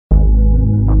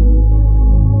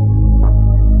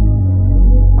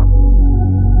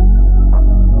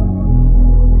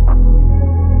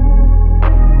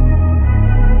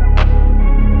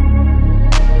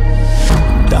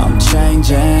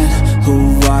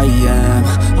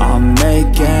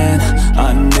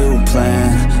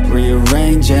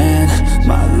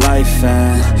life,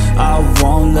 and I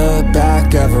won't look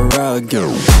back ever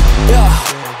again.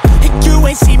 You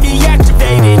ain't see me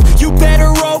activated. You better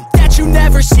hope that you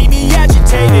never see me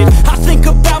agitated. I think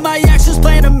about my actions,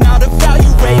 plan them out,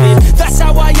 evaluated. That's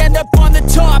how I end up on the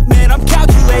top, man, I'm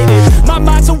calculated. My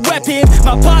mind's a weapon,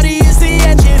 my body is the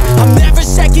engine. I'm never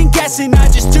second guessing, I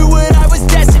just do what I was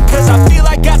destined. Cause I feel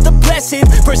I got the blessing,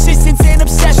 persistence and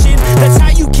obsession. That's how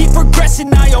you keep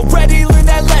progressing, I already learned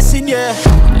that lesson, yeah.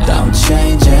 I'm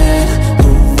changing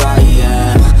who I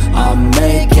am, I'm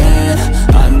making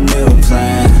a new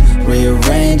plan,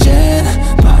 rearranging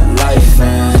my life,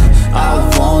 and I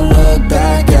won't look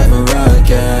back ever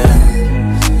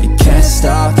again. You can't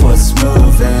stop what's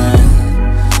moving,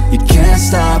 you can't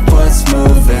stop what's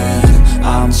moving.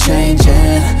 I'm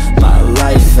changing my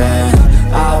life,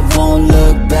 and I won't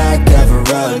look back ever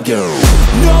again.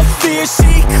 No fear,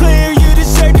 see clear, you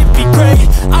deserve to be great.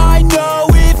 I know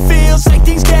it feels like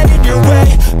things get in your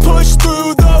way. Push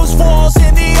through those walls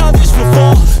and the others will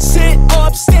fall. Sit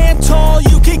up, stand tall,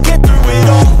 you can get through it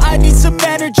all. I need some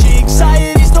energy,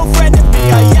 anxiety's no friend to me.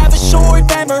 I have a short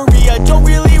memory, I don't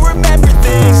really remember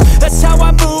things. That's how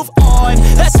I move on,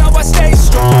 that's how I stay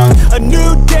strong. A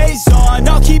new day's on,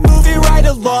 I'll keep moving right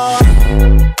along.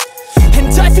 And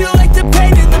I feel like the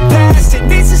pain in the past, it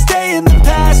needs to stay in the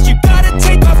past. You gotta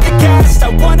take off the gas, I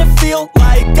wanna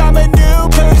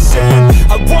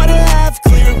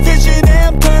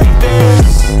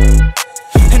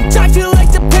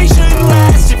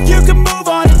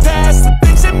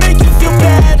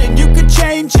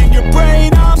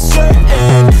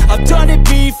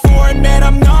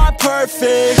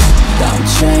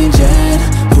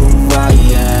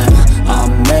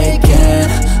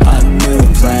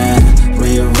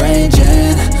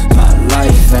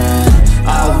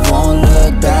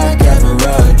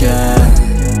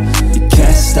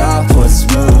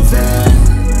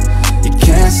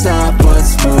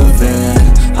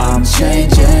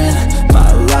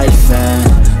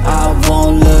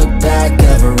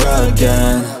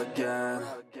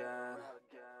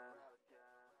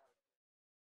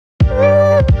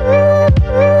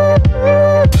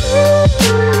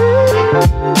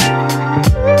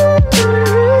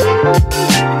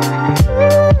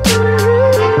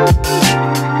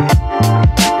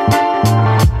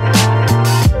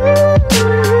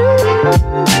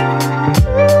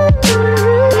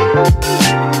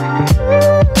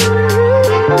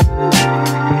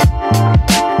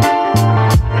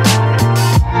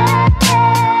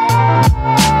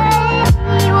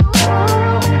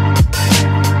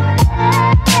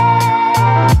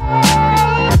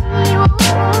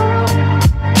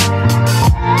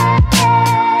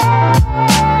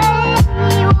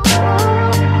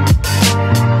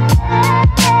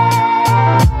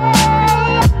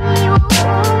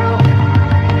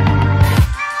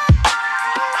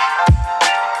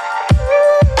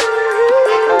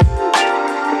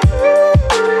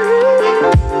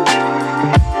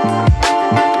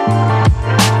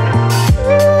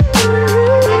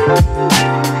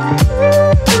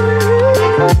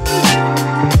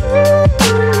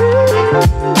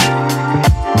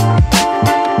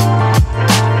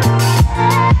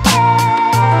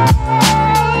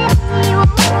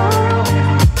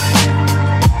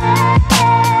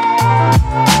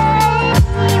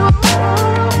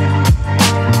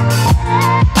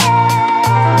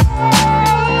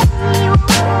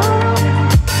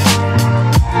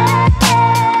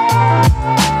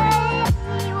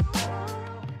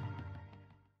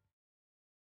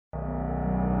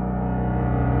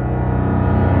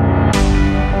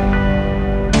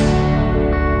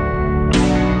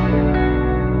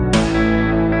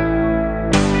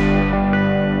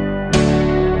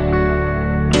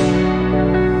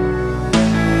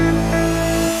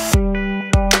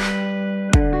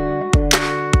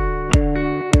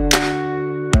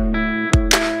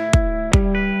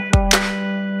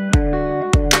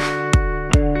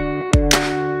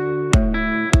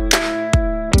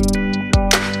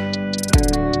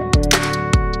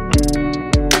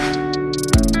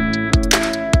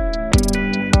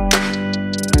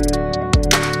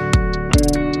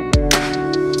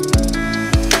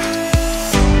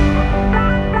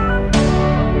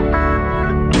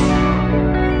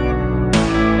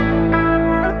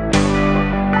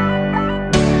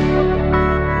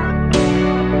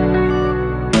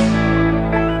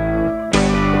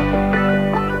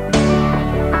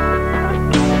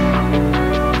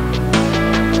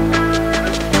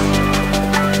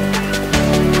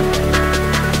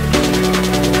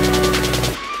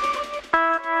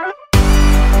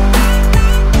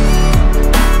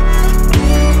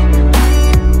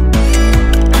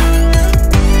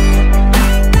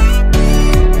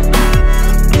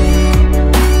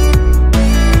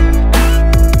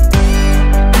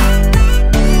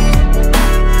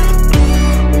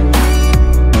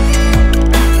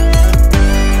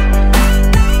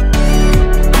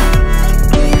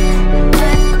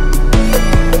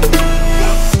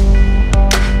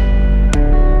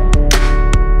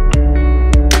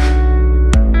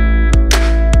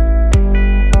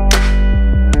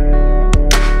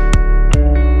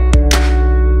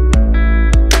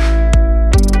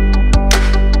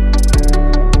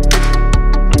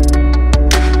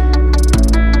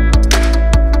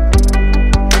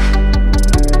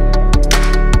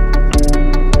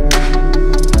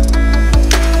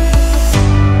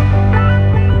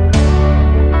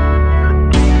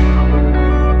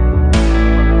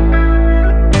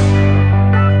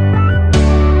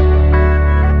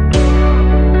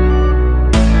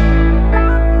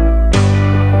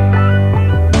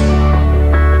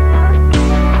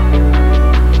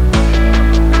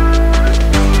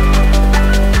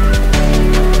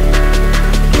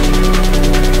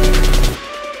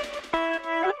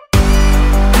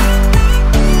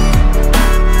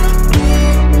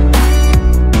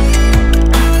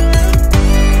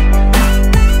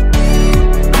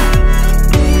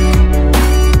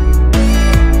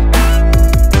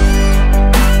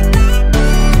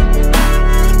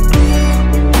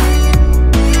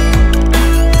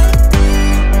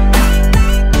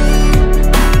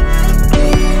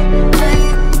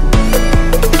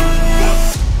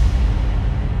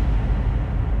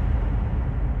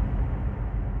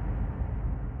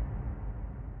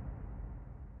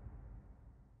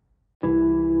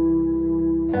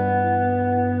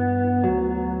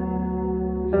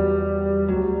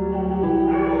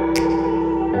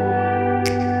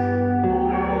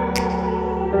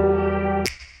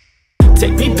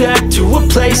Take me back to a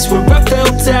place where I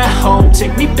felt at home.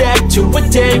 Take me back to a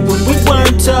day when we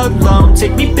weren't alone.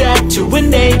 Take me back to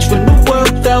an age when the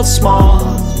world felt small,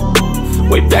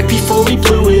 way back before we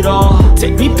blew it all.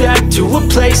 Take me back to a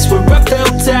place where I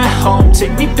felt at home.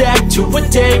 Take me back to a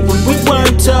day when we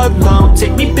weren't alone.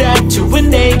 Take me back to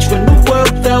an age when the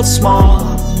world felt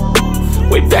small,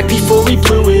 way back before we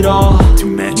blew it all. Too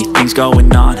many things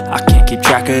going on, I can't keep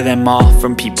track of them all.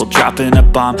 From people dropping a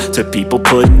bomb to people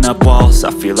putting up walls.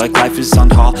 I feel like life is on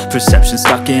hold, perception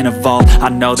stuck in a vault. I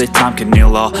know that time can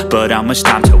heal all, but how much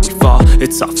time till we fall?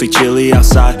 It's awfully chilly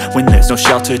outside when there's no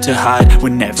shelter to hide.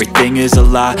 When everything is a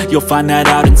lie, you'll find that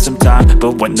out in some time.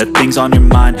 But when the things on your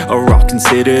mind are all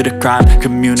considered a crime,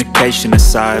 communication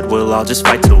aside, we'll all just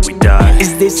fight till we die.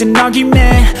 Is this an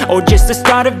argument or just the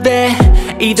start of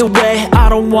it? Either way, I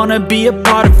don't wanna be a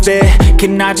part of it.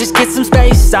 Can I just get some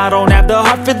space? I don't have the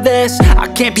heart for this. I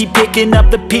can't be picking up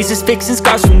the pieces, fixing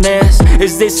scars from this.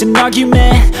 Is this an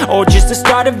argument or just the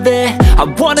start of it? I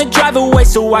wanna drive away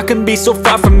so I can be so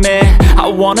far from it. I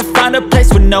wanna find a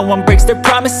place where no one breaks their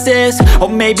promises, or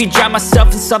maybe drown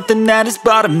myself in something that is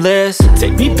bottomless.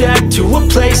 Take me back to a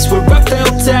place where I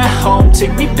felt at home.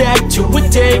 Take me back to a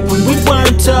day when we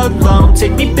weren't alone.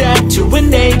 Take me back to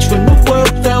an age when the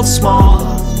world felt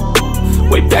small,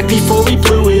 way back before we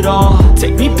blew it all.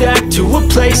 Take me back to a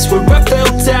place where I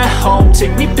felt at home.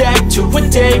 Take me back to a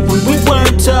day when we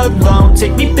weren't alone.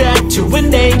 Take me back to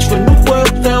an age when the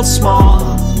world felt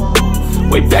small,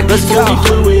 way back before we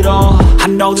blew it all. I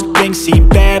know that things seem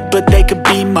bad, but they could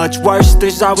be much worse.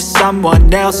 There's always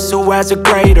someone else who has a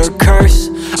greater curse,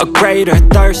 a greater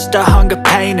thirst, a hunger,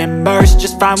 pain, and mercy.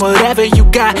 Just find whatever you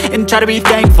got and try to be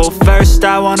thankful first.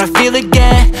 I wanna feel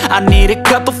again, I need a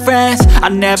couple friends. I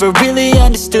never really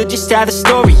understood just how the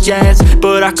story ends,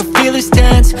 but I can feel it's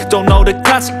tense, don't know the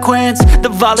consequence. The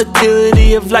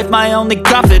volatility of life, my only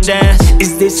confidence.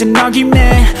 Is this an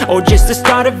argument or just the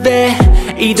start of it?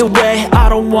 Either way, I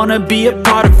don't wanna be a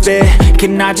part of it.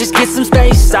 Can I just get some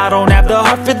space? I don't have the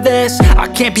heart for this. I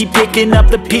can't be picking up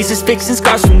the pieces, fixing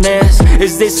scars from this.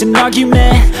 Is this an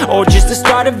argument or just the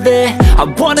start of it? I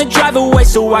wanna drive away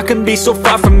so I can be so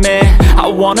far from it. I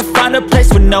wanna find a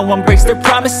place where no one breaks their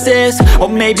promises, or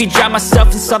maybe drown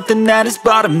myself in something that is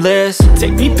bottomless.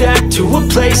 Take me back to a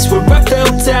place where I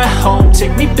felt at home.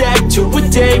 Take me back to a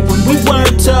day when we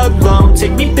weren't alone.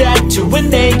 Take me back to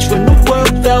an age when the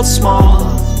world felt small,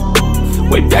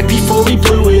 way back before we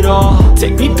blew it all.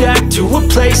 Take me back to a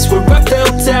place where I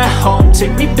felt at home.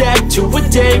 Take me back to a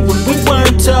day when we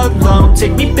weren't alone.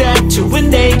 Take me back to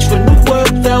an age when the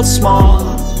world felt small,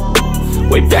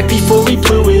 way back before we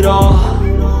blew it all.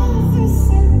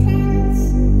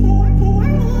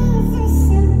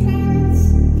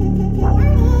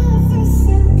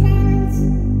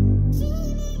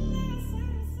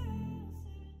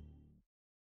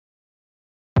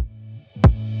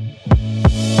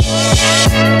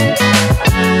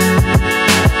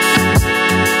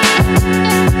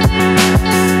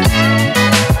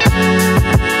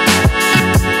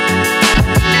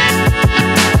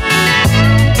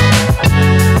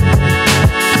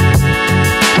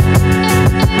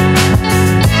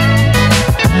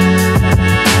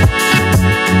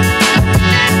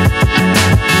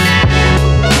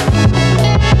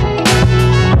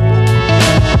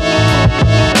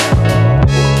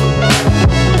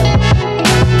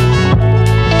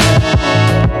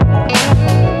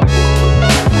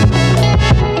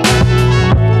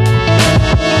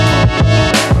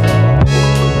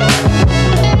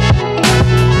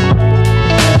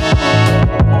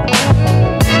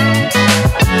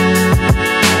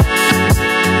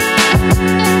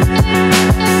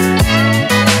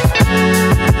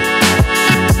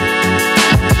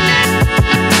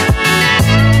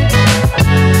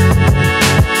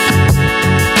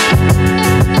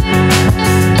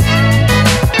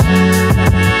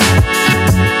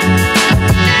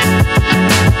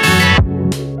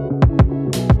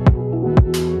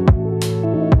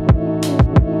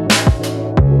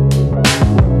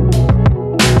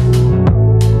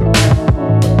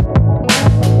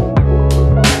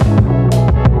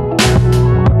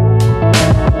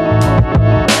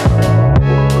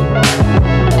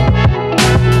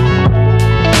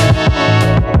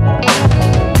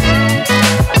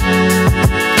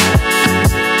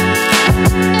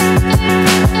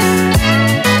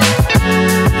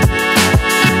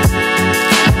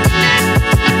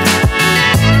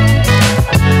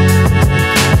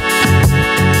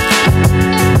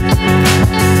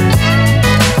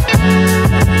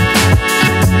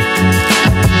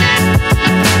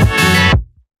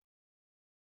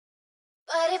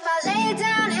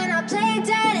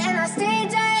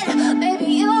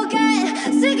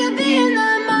 being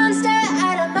the monster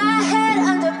out of my head,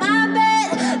 under my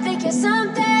bed. Think you're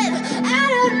something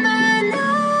out of my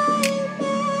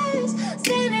nightmares,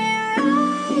 standing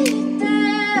right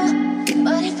there.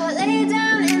 But if I lay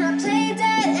down and I play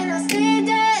dead and I stay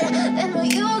dead, then will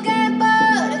you get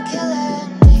bored of killing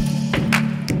me?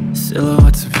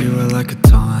 Silhouettes of you are like a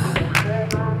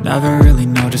taunt. Never really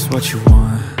know just what you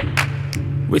want.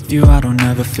 With you I don't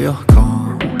ever feel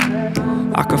calm.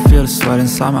 I can feel the sweat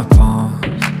inside my palms.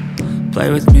 Play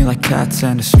with me like cats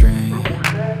and a string.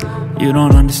 You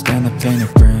don't understand the pain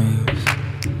it brings.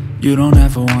 You don't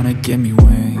ever wanna give me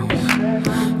wings.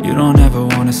 You don't ever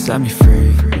wanna set me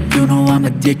free. You know I'm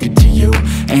addicted to you,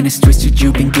 and it's twisted,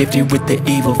 you've been gifted with the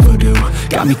evil voodoo.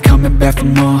 Got me coming back for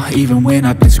more, even when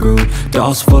I've been screwed.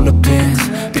 Dolls full of pins,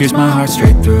 pierce my heart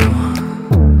straight through.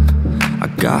 I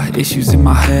got issues in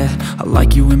my head, I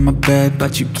like you in my bed,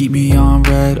 but you keep me on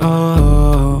red.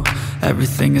 Oh,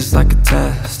 everything is like a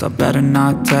test, I better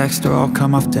not text or I'll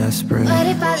come off desperate. But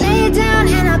if I lay down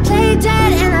and I play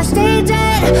dead and I stay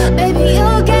dead, baby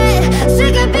you'll get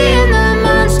sick of being the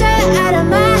monster out of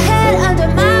my head, under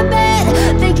my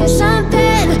bed. Think you're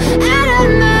something out of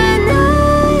my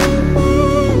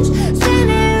nightmares,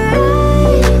 standing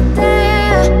right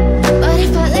there. But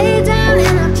if I lay down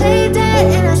and I play dead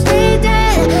and I stay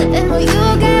dead, then will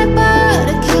you get bored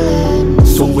of killing me?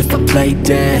 So if I play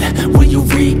dead, will you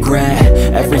regret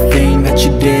everything that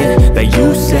you did, that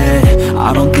you said?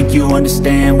 I don't think you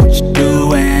understand what you're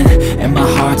doing, and my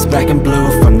heart's black and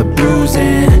blue from the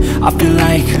bruising. I feel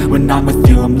like when I'm with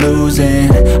you I'm losing.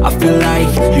 I feel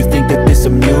like you think that this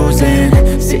amusing,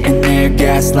 sitting there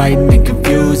gaslighting and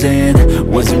confusing.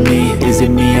 Was it me? Is it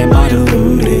me? Am I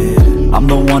deluded? I'm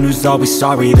the one who's always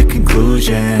sorry, the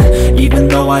conclusion, even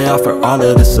though I offer all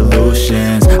of the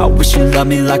solutions. I wish you loved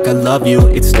me like I love you,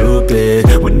 it's stupid.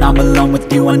 When I'm alone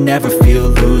with you I never feel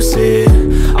lucid.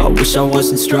 I wish I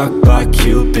wasn't struck by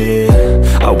Cupid.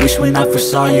 I wish when I first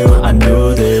saw you I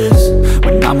knew this.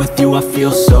 When I'm with you I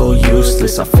feel so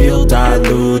useless, I feel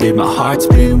diluted, my heart's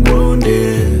been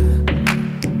wounded.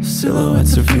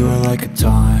 Silhouettes of you are like a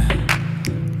taunt.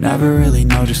 Never really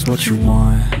know just what you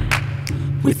want.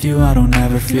 With you I don't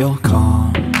ever feel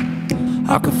calm.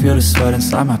 I can feel the sweat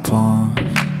inside my palms.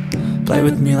 Play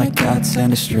with me like cats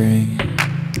and a string.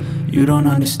 You don't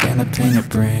understand the pain it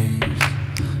brings.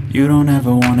 You don't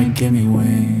ever wanna give me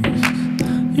wings.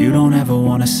 You don't ever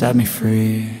wanna set me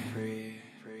free.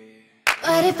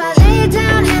 But if I lay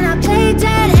down and I play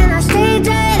dead and I stay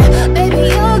dead, baby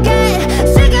you'll get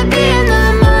sick of being the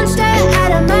monster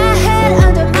out of my head,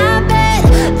 under my bed.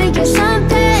 Think you're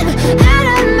something out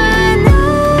of my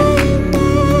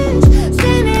nightmares,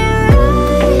 standing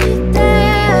right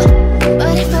there.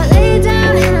 But if I lay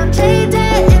down and I play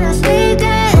dead and I stay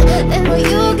dead, then will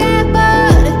you get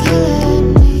bored of killing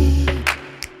me?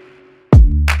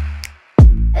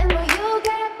 Then will you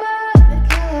get bored of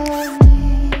killing me?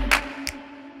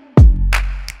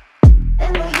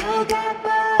 And will you get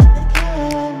bored of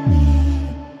killing me?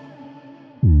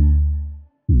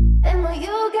 And will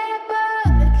you get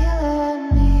bored of killing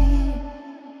me?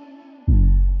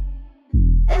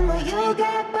 And will you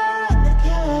get bored of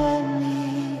killing me?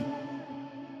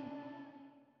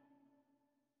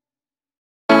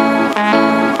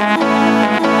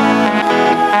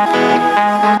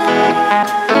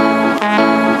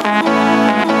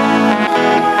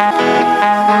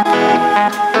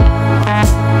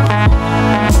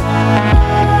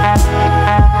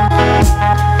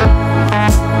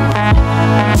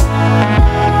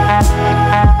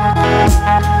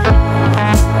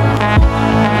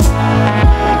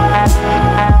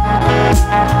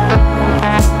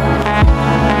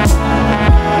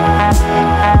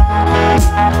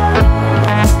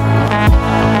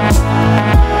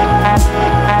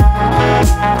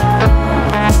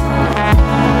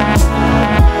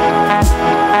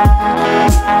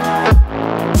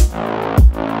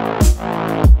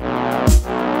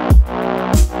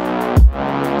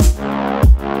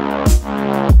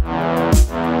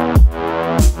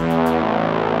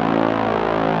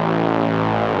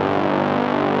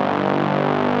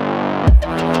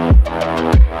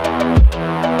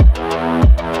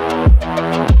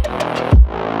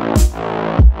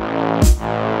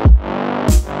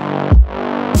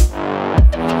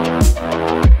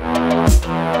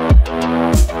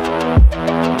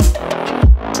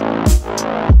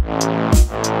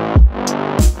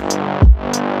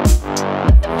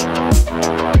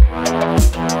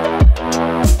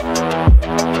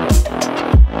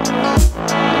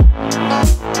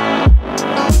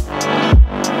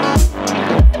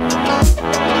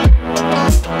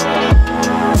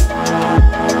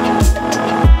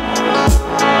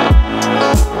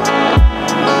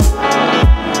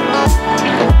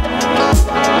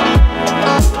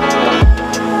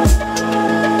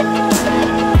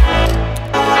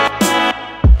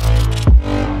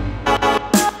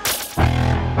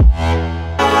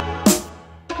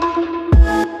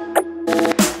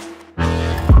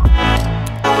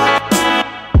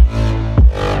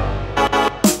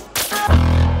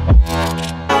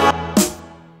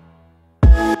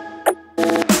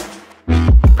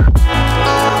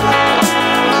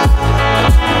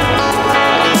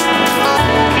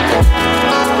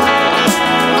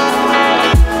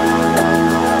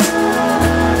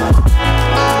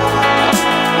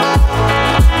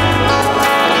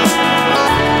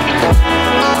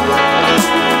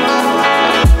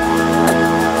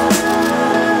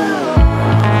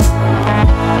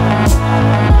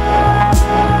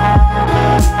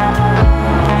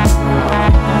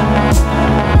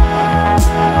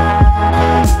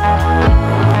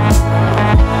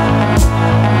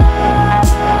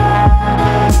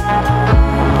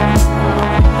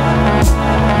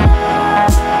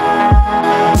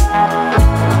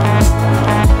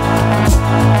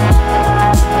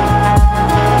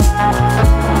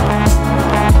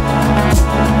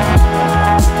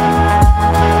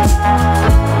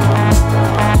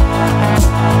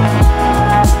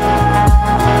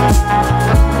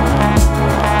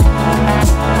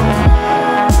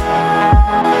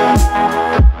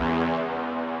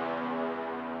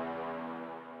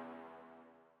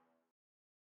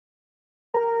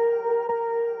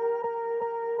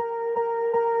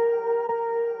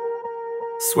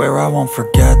 Swear I won't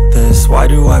forget this, why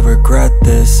do I regret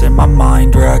this? In my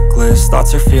mind reckless,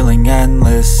 thoughts are feeling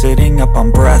endless. Sitting up,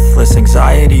 I'm breathless,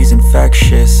 anxiety's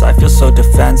infectious. I feel so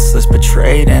defenseless,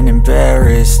 betrayed and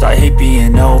embarrassed. I hate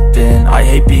being open, I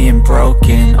hate being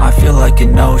broken. I feel like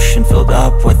an ocean filled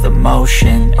up with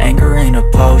emotion. Anger ain't a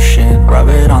potion, rub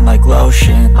it on like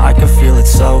lotion. I can feel it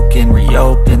soaking,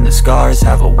 reopen, the scars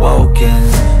have awoken.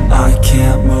 I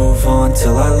can't move on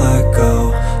till I let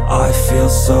go. I feel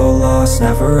so lost,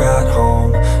 never at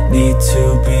home. Need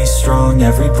to be strong,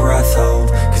 every breath hold.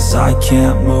 Cause I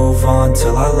can't move on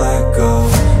till I let go.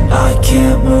 I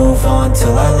can't move on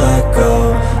till I let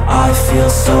go. I feel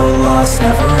so lost,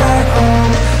 never at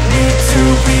home. Need to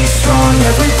be strong,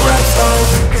 every breath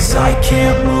hold. Cause I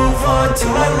can't move on till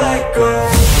I let go.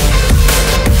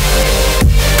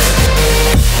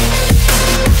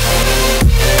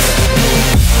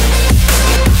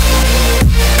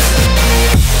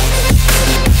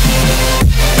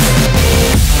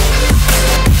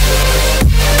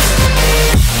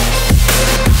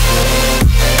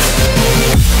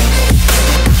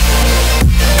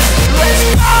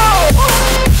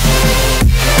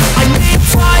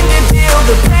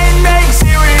 The pain makes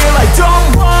it real, I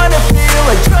don't wanna feel,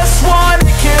 I just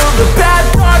wanna kill the bad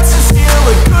thoughts and steal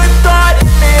a good thought and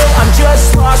meal. I'm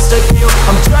just lost, I feel,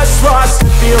 I'm just lost,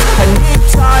 I feel. I need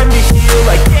time to heal,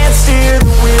 I can't steer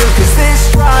the wheel. Cause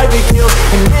this drive it kills,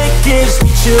 and it gives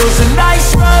me chills. A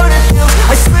nice road it feels,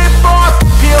 I slip off the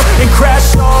peel and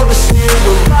crash all the steel.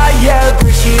 Will I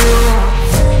ever heal?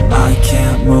 I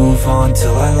can't move on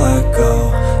till I let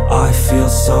go. I feel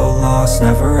so lost,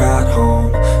 never at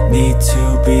home. Need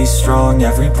to be strong,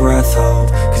 every breath hold.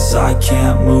 Cause I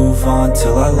can't move on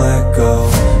till I let go.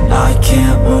 I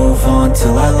can't move on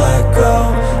till I let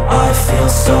go. I feel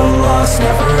so lost,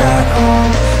 never at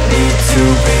home. Need to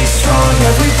be strong,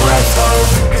 every breath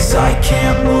hold. Cause I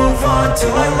can't move on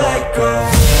till I let go.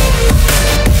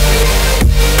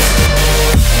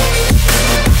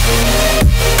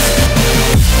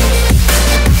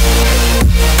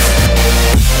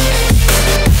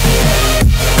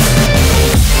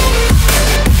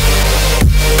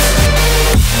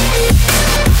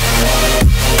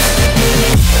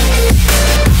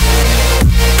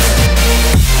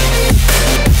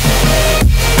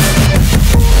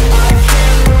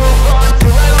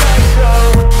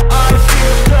 I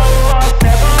feel so lost,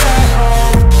 never at home.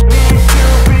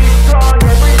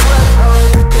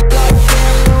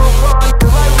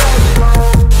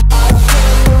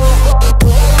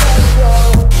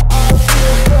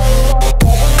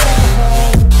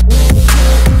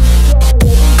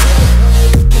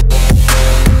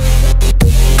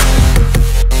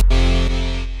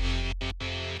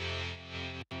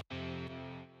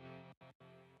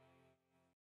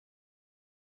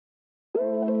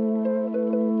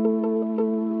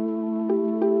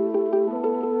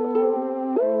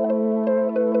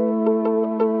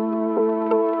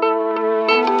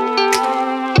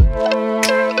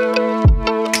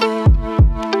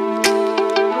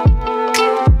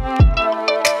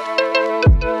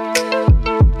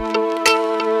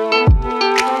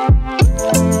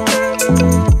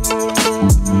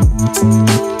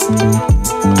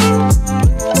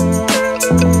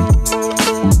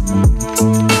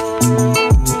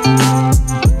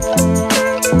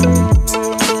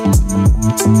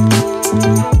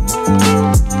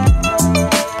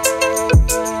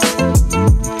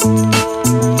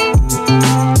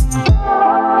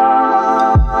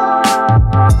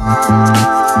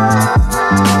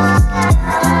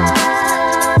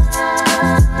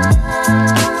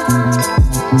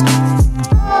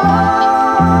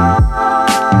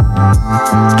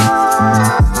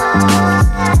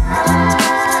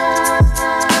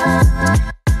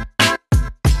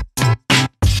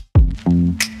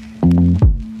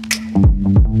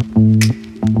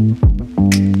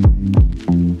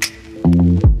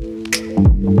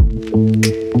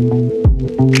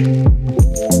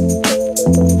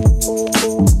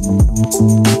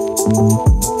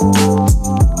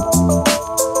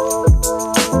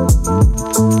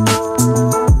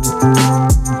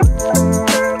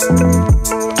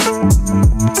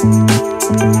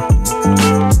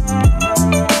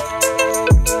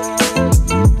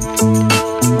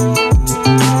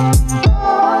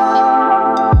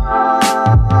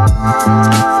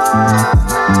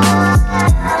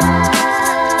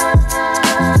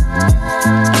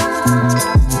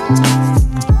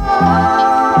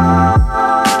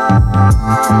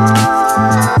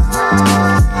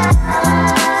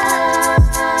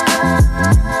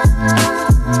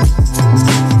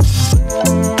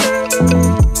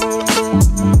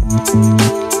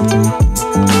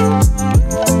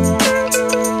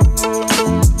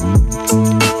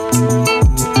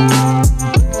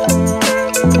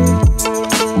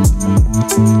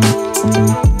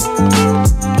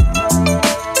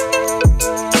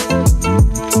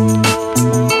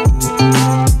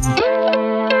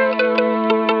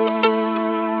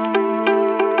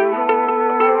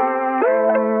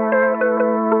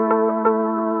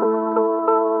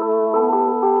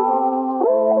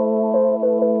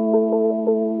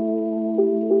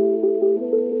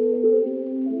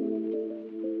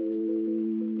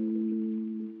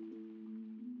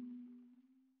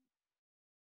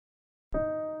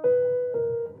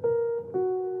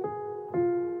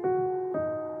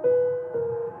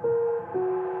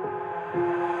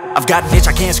 I've got an itch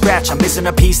I can't scratch, I'm missing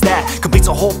a piece that completes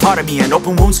a whole part of me, an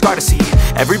open wound scar to see.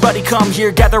 Everybody come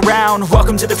here, gather round,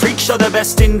 welcome to the freak show, the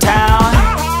best in town.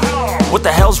 What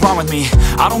the hell's wrong with me?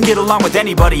 I don't get along with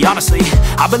anybody, honestly.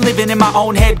 I've been living in my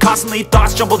own head constantly,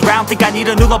 thoughts jumbled round, think I need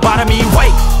a new lobotomy.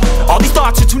 Wait, all these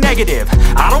thoughts are too negative,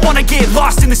 I don't wanna get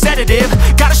lost in the sedative.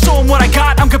 Gotta show them what I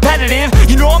got, I'm competitive.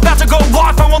 You know I'm about to go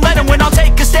off, I won't let them win, I'll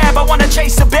take a stab. I wanna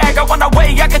chase the bag, I want a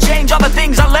way I can change all the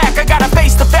things I lack. I gotta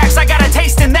face the facts, I got a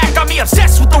taste in that. Got me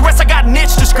obsessed with the rest, I got an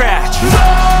itch to scratch.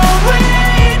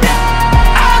 Lonely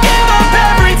now, I'll give up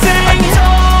everything.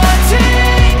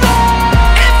 Daunting though,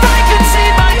 if I could see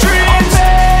my dreams,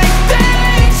 I'll make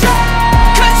things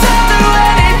right. 'Cause I'll do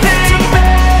anything to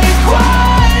make what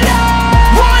I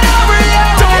want a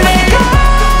reality. Don't let go,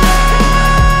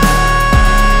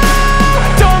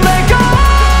 don't let go.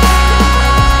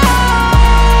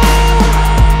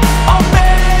 I'll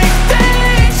make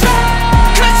things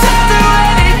right. 'Cause I'll do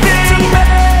anything to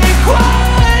make what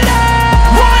I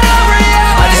want a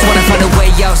reality. I just wanna find a way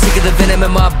out, sick of the venom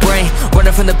in my brain.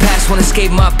 Running from the past, wanna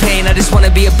escape my pain. I just wanna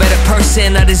be a better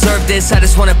person, I deserve this. I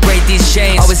just wanna break these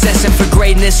chains. Always asking for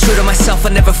greatness, true to myself, I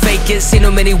never fake it. Seen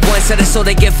too many once that I so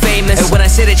they get famous. And when I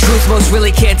say the truth, most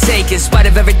really can't take it. In spite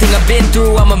of everything I've been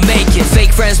through, I'ma make it.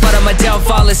 Fake friends, but on my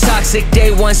downfall is toxic.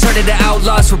 Day one, started the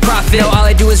outlaws for profit. Now all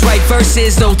I do is write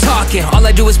verses, no talking. All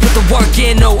I do is put the work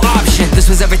in, no option. This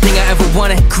was everything I ever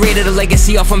wanted. Created a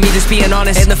legacy off of me, just being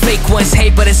honest. And the fake ones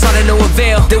hate, but it's all to no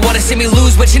avail. They wanna see me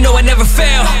lose, but you know I never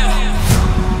fail.